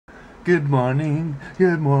Good morning,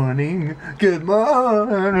 good morning, good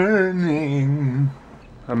morning.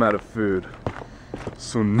 I'm out of food,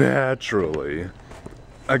 so naturally,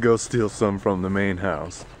 I go steal some from the main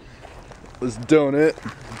house. This donut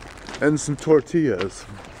and some tortillas.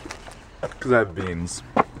 Because I have beans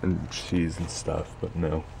and cheese and stuff, but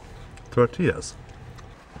no. Tortillas.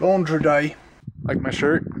 Laundry day. Like my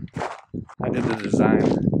shirt? I did the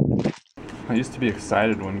design. I used to be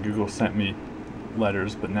excited when Google sent me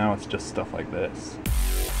letters, but now it's just stuff like this.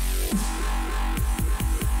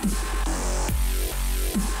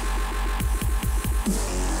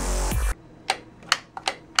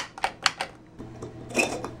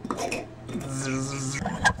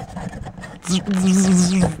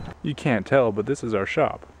 You can't tell, but this is our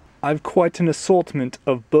shop. I've quite an assortment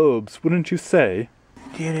of bulbs, wouldn't you say?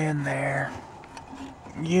 Get in there.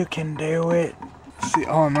 You can do it. See,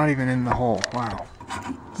 oh, I'm not even in the hole. Wow.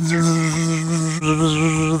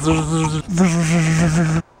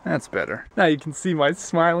 That's better. Now you can see my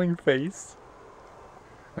smiling face.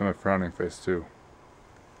 And my frowning face too.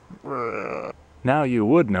 Now you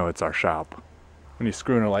would know it's our shop. When you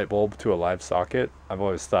screw in a light bulb to a live socket, I've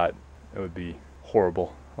always thought it would be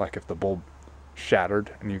horrible. Like if the bulb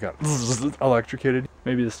shattered and you got electrocuted.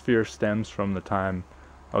 Maybe this fear stems from the time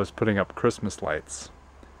I was putting up Christmas lights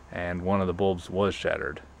and one of the bulbs was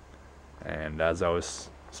shattered. And as I was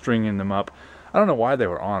stringing them up, I don't know why they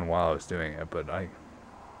were on while I was doing it, but I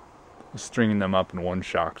was stringing them up and one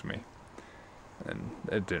shocked me. And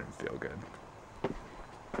it didn't feel good.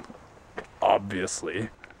 Obviously.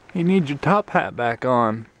 You need your top hat back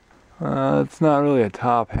on. It's not really a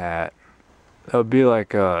top hat. That would be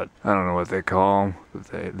like a, I don't know what they call them,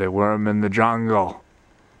 but they wear them in the jungle,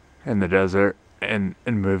 in the desert, and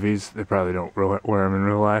in movies. They probably don't wear them in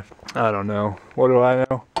real life. I don't know. What do I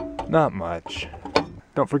know? Not much.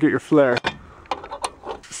 Don't forget your flare.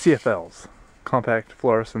 CFLs, compact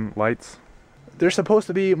fluorescent lights. They're supposed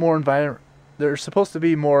to be more They're supposed to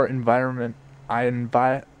be more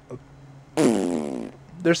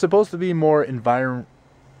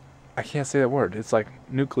I can't say that word. It's like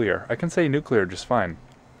nuclear. I can say nuclear just fine.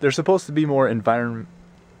 They're supposed to be more Okay,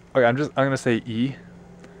 I'm gonna say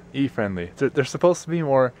E-friendly. They're supposed to be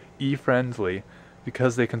more E-friendly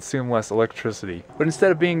because they consume less electricity. But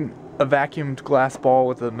instead of being a vacuumed glass ball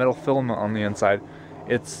with a metal filament on the inside,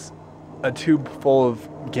 it's a tube full of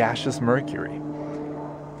gaseous mercury.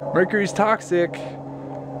 Mercury's toxic.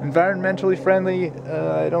 Environmentally friendly,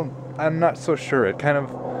 I'm not so sure.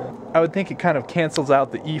 I would think it kind of cancels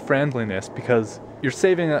out the E-friendliness because you're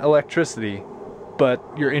saving electricity, but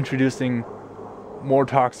you're introducing more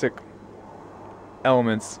toxic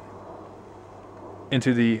elements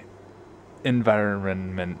into the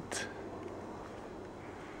environment.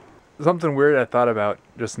 Something weird I thought about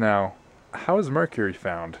just now. How is mercury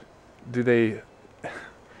found? Do they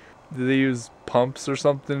use pumps or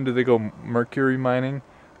something? Do they go mercury mining?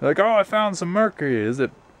 They're like, oh, I found some mercury. Is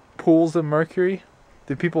it pools of mercury?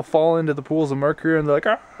 Do people fall into the pools of mercury and they're like,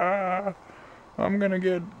 I'm gonna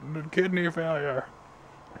get kidney failure?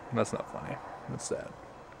 That's not funny. That's sad.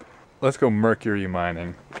 Let's go mercury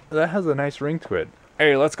mining. That has a nice ring to it.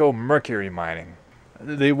 Hey, let's go mercury mining.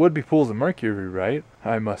 They would be pools of mercury, right?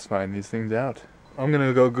 I must find these things out. I'm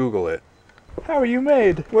gonna go Google it. How are you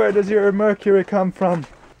made? Where does your mercury come from?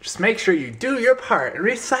 Just make sure you do your part and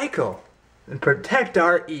recycle and protect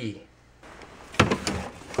our E.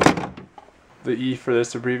 The E for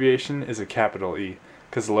this abbreviation is a capital E,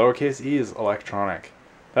 because the lowercase e is electronic.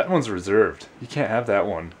 That one's reserved. You can't have that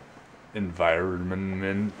one.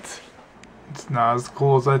 Environment. It's not as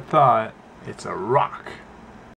cool as I thought. It's a rock.